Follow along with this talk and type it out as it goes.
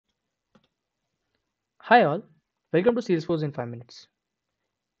Hi all, welcome to Salesforce in 5 minutes.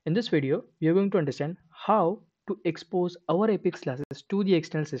 In this video, we are going to understand how to expose our Apex classes to the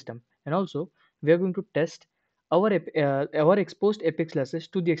external system, and also we are going to test our exposed Apex classes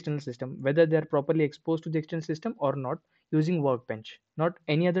to the external system, whether they are properly exposed to the external system or not, using Workbench. Not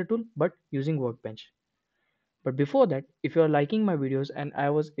any other tool, but using Workbench. But before that, if you are liking my videos and I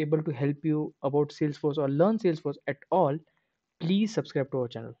was able to help you about Salesforce or learn Salesforce at all, please subscribe to our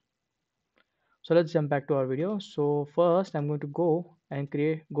channel. So let's jump back to our video. So first I'm going to go and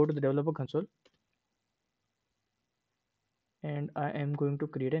go to the developer console, and I am going to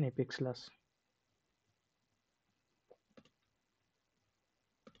create an Apex class.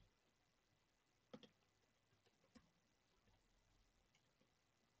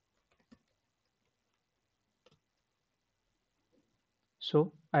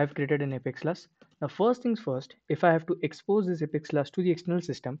 So I have created an Apex class. Now first things first, if I have to expose this Apex class to the external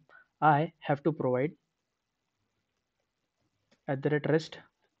system, I have to provide @rest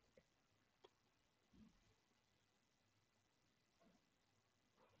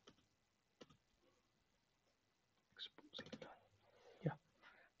yeah.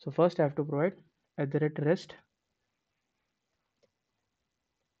 So first I have to provide @rest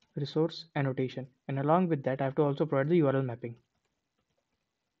resource annotation, and along with that I have to also provide the URL mapping.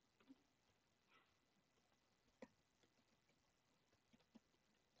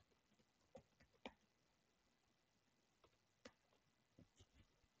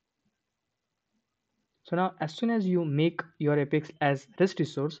 So now as soon as you make your Apex as REST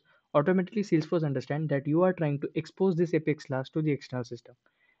resource, automatically Salesforce understand that you are trying to expose this Apex class to the external system.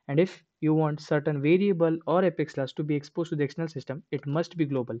 And if you want certain variable or Apex class to be exposed to the external system, it must be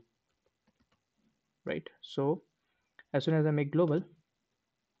global, right? So as soon as I make global,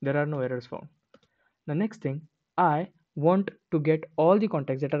 there are no errors found. The next thing, I want to get all the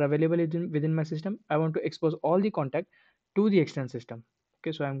contacts that are available within my system. I want to expose all the contact to the external system.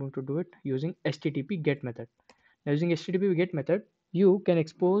 Okay, so I'm going to do it using HTTP GET method. Now, using HTTP GET method, you can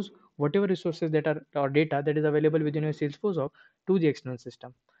expose whatever resources that are or data that is available within your Salesforce org to the external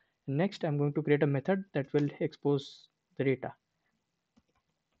system. Next, I'm going to create a method that will expose the data.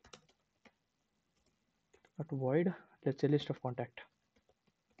 Not void. Let's say list of contact.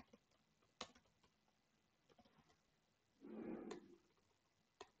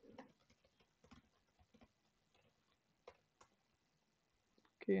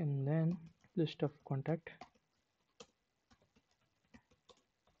 Okay, and then list of contact.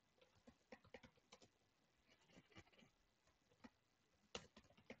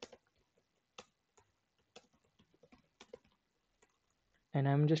 And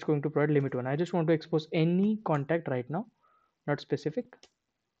I'm just going to provide limit 1. I just want to expose any contact right now, not specific.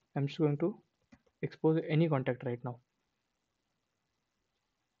 I'm just going to expose any contact right now.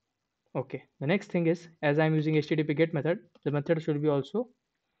 Okay, the next thing is, as I'm using HTTP GET method, the method should be also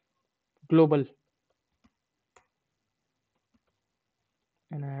global.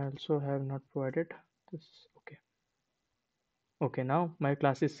 And I also have not provided this. Okay. Okay, now my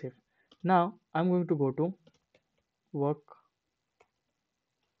class is safe. Now I'm going to go to Workbench,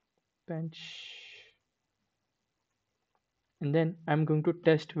 and then I'm going to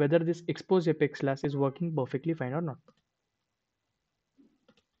test whether this expose Apex class is working perfectly fine or not.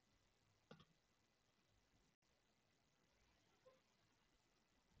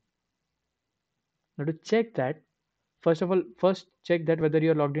 Now to check that, first of all, first check that whether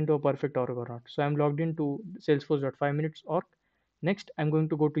you're logged into a perfect org or not. So I'm logged into Salesforce.5minutes org. Next, I'm going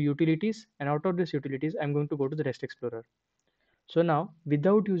to go to utilities, and out of this utilities, I'm going to go to the REST Explorer. So now,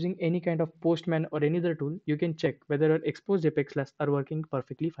 without using any kind of Postman or any other tool, you can check whether your exposed Apex class are working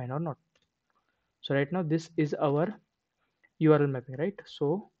perfectly fine or not. So right now, this is our URL mapping, right?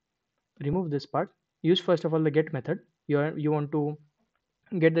 So remove this part. Use first of all the get method. You want to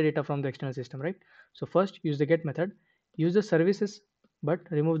get the data from the external system, right? So first use the get method, use the services, but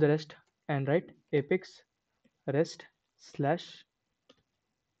remove the rest, and write apex rest slash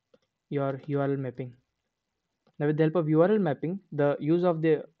your URL mapping. Now with the help of URL mapping, the use of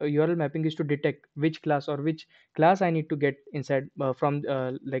the URL mapping is to detect which class or which class I need to get inside from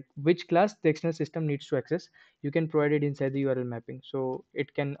like which class the external system needs to access. You can provide it inside the URL mapping, so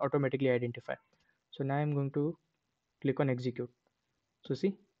it can automatically identify. So now I'm going to click on execute. So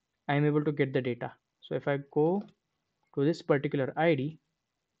see, I am able to get the data. So if I go to this particular ID,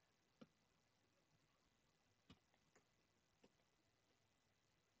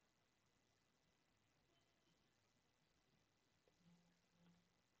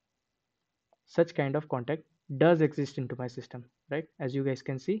 such kind of contact does exist into my system, right? As you guys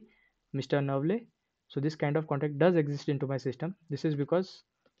can see, Mr. Navle. So this kind of contact does exist into my system. This is because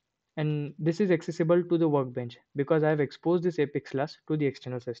and this is accessible to the workbench because I have exposed this apex class to the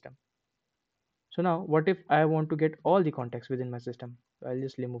external system. So now what if I want to get all the context within my system? So I'll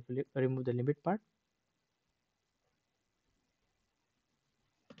just remove the limit part,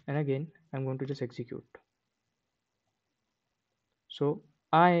 and again I'm going to just execute. So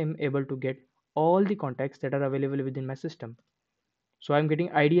I am able to get all the contacts that are available within my system. So I'm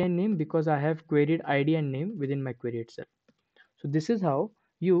getting ID and name because I have queried ID and name within my query itself. So this is how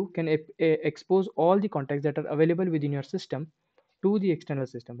you can expose all the contacts that are available within your system to the external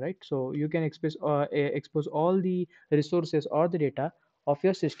system, right? So you can expose all the resources or the data of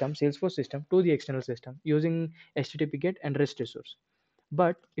your system, Salesforce system, to the external system using HTTP GET and REST resource.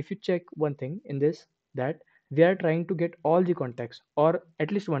 But if you check one thing in this, that we are trying to get all the contacts or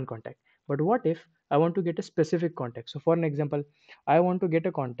at least one contact. But what if I want to get a specific contact? So for an example, I want to get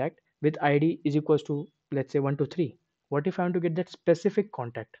a contact with ID is equals to, let's say, 123. What if I want to get that specific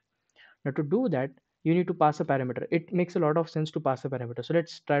contact? Now to do that, you need to pass a parameter. It makes a lot of sense to pass a parameter. So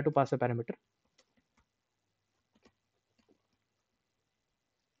let's try to pass a parameter.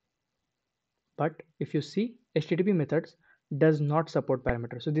 But if you see, HTTP methods does not support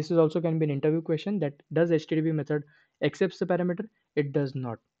parameter. So this is also can be an interview question, that does HTTP method accepts the parameter? It does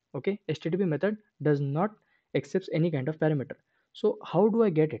not. Okay, HTTP method does not accepts any kind of parameter. So how do I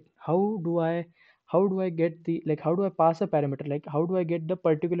get it? How do I get the, like, how do I pass a parameter? Like, how do I get the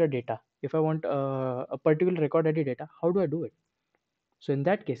particular data? If I want a particular record ID data, how do I do it? So in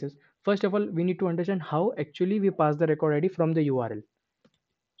that cases, first of all, we need to understand how actually we pass the record ID from the URL.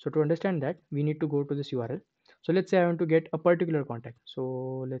 So to understand that, we need to go to this URL. So let's say I want to get a particular contact.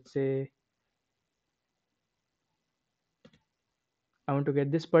 So let's say I want to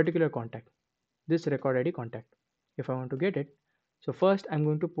get this particular contact, this record ID contact. If I want to get it, so first I'm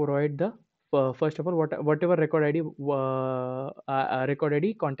going to provide the first of all whatever record ID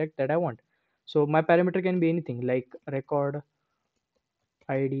contact that I want. So my parameter can be anything like record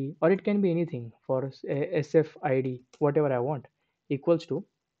ID, or it can be anything for SF ID, whatever I want, equals to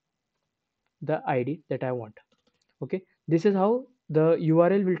the ID that I want. Okay, this is how the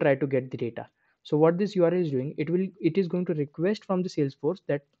URL will try to get the data. So what this URL is doing, it is going to request from the Salesforce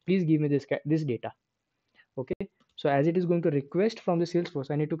that please give me this data. Okay, so as it is going to request from the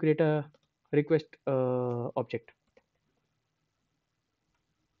Salesforce, I need to create a request object.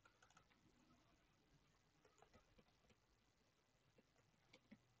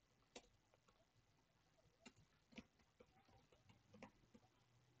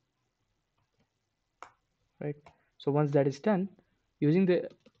 Right, so once that is done, using the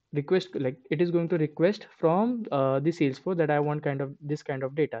request, like, it is going to request from the Salesforce that I want kind of this kind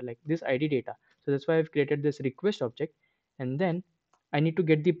of data, like this ID data. So that's why I've created this request object, and then I need to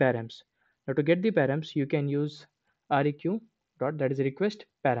get the params. Now to get the params, you can use req dot, that is request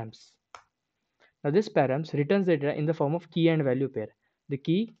params. Now this params returns the data in the form of key and value pair. The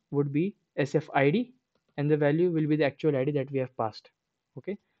key would be SFID and the value will be the actual ID that we have passed.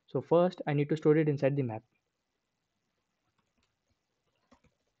 Okay, so first I need to store it inside the map.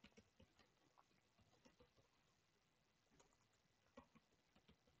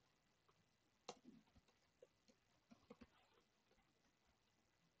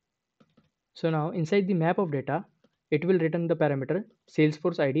 So now inside the map of data, it will return the parameter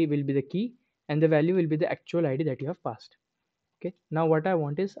Salesforce ID will be the key and the value will be the actual ID that you have passed. Okay. Now what I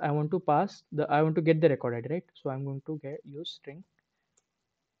want is I want to get the record ID, right? So I'm going to use string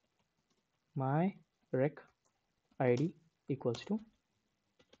my rec ID equals to,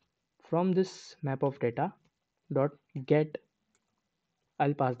 from this map of data dot get,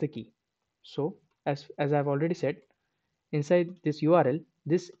 I'll pass the key. So as I've already said, inside this URL,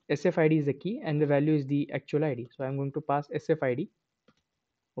 this SFID is the key and the value is the actual ID. So I'm going to pass SFID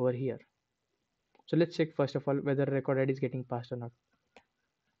over here. So let's check first of all whether record ID is getting passed or not.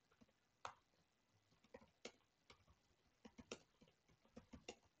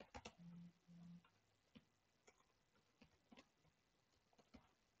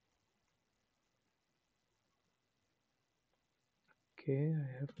 Okay,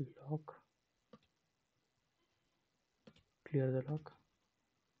 I have to lock, clear the lock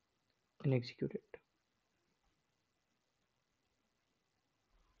and execute it.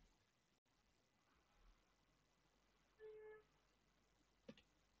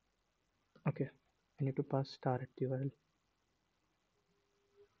 Okay, I need to pass star at the URL.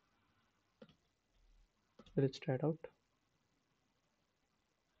 Let's try it out.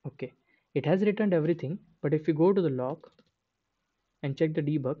 Okay, it has returned everything, but if you go to the log and check the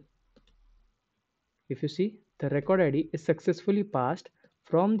debug, if you see, the record ID is successfully passed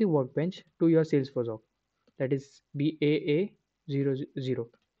from the workbench to your Salesforce org, that is BAA00.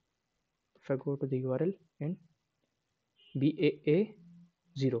 if I go to the URL and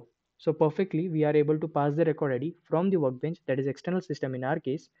BAA0. So perfectly, we are able to pass the record ID from the workbench, that is external system in our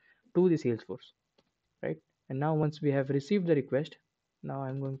case, to the Salesforce, right? And now once we have received the request, now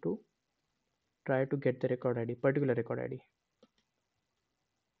I'm going to try to get the record ID, particular record ID.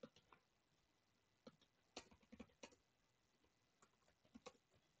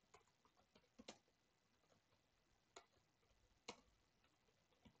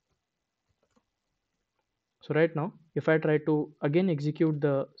 So right now, if I try to again execute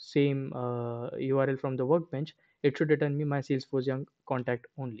the same URL from the workbench, it should return me my Salesforce Young contact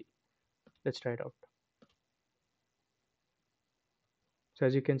only. Let's try it out. So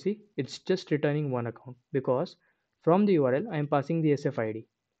as you can see, it's just returning one account because from the URL, I am passing the SFID,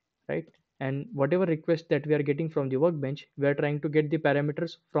 right? And whatever request that we are getting from the workbench, we are trying to get the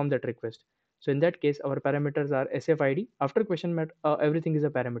parameters from that request. So in that case, our parameters are SFID. After question mark, everything is a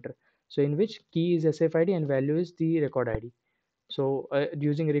parameter. So in which key is SFID and value is the record ID. So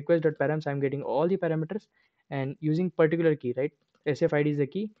using request.params, I'm getting all the parameters, and using particular key, right? SFID is the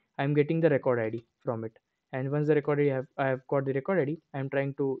key. I'm getting the record ID from it. And once the record ID I have got the record ID, I'm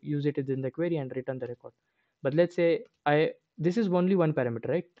trying to use it within the query and return the record. But let's say this is only one parameter,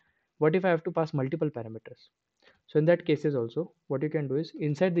 right? What if I have to pass multiple parameters? So in that cases also, what you can do is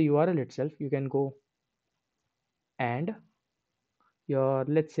inside the URL itself, you can go and your,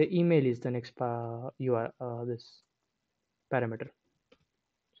 let's say, email is the next this parameter.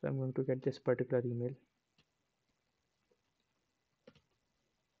 So I'm going to get this particular email.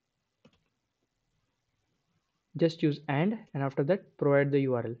 Just use and after that provide the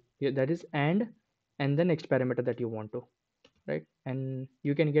URL. Yeah, that is and the next parameter that you want to, right? And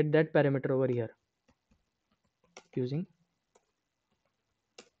you can get that parameter over here using,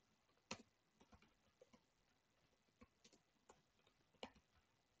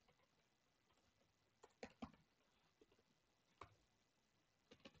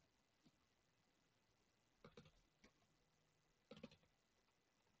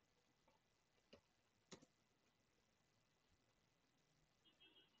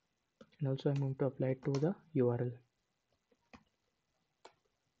 and also I'm going to apply it to the URL.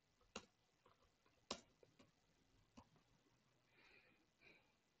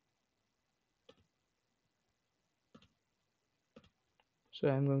 So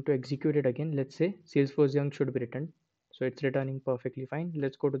I'm going to execute it again. Let's say Salesforce Young should be returned. So it's returning perfectly fine.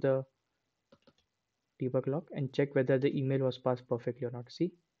 Let's go to the debug log and check whether the email was passed perfectly or not.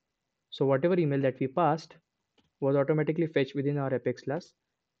 See, so whatever email that we passed was automatically fetched within our Apex class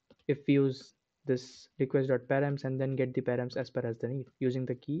if we use this request.params and then get the params as per as the need using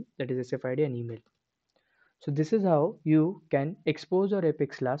the key, that is SFID and email. So this is how you can expose your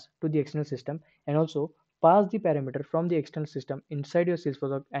Apex class to the external system and also pass the parameter from the external system inside your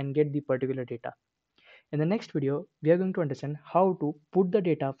Salesforce org and get the particular data. In the next video, we are going to understand how to put the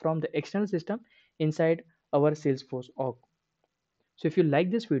data from the external system inside our Salesforce org. So if you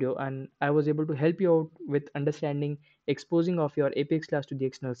like this video and I was able to help you out with understanding exposing of your Apex class to the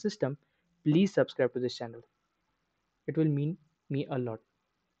external system, please subscribe to this channel. It will mean me a lot.